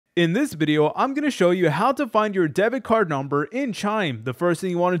In this video, I'm going to show you how to find your debit card number in Chime. The first thing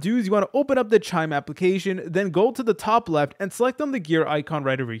you want to do is you want to open up the Chime application, then go to the top left and select on the gear icon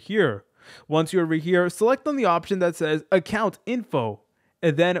right over here. Once you're over here, select on the option that says Account Info.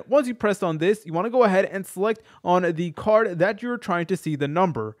 And then once you press on this, you want to go ahead and select on the card that you're trying to see the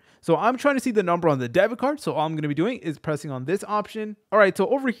number. So I'm trying to see the number on the debit card. So all I'm going to be doing is pressing on this option. All right, so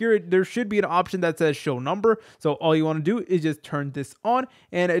over here, there should be an option that says show number. So all you want to do is just turn this on.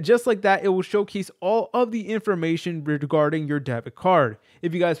 And just like that, it will showcase all of the information regarding your debit card.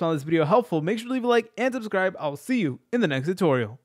 If you guys found this video helpful, make sure to leave a like and subscribe. I'll see you in the next tutorial.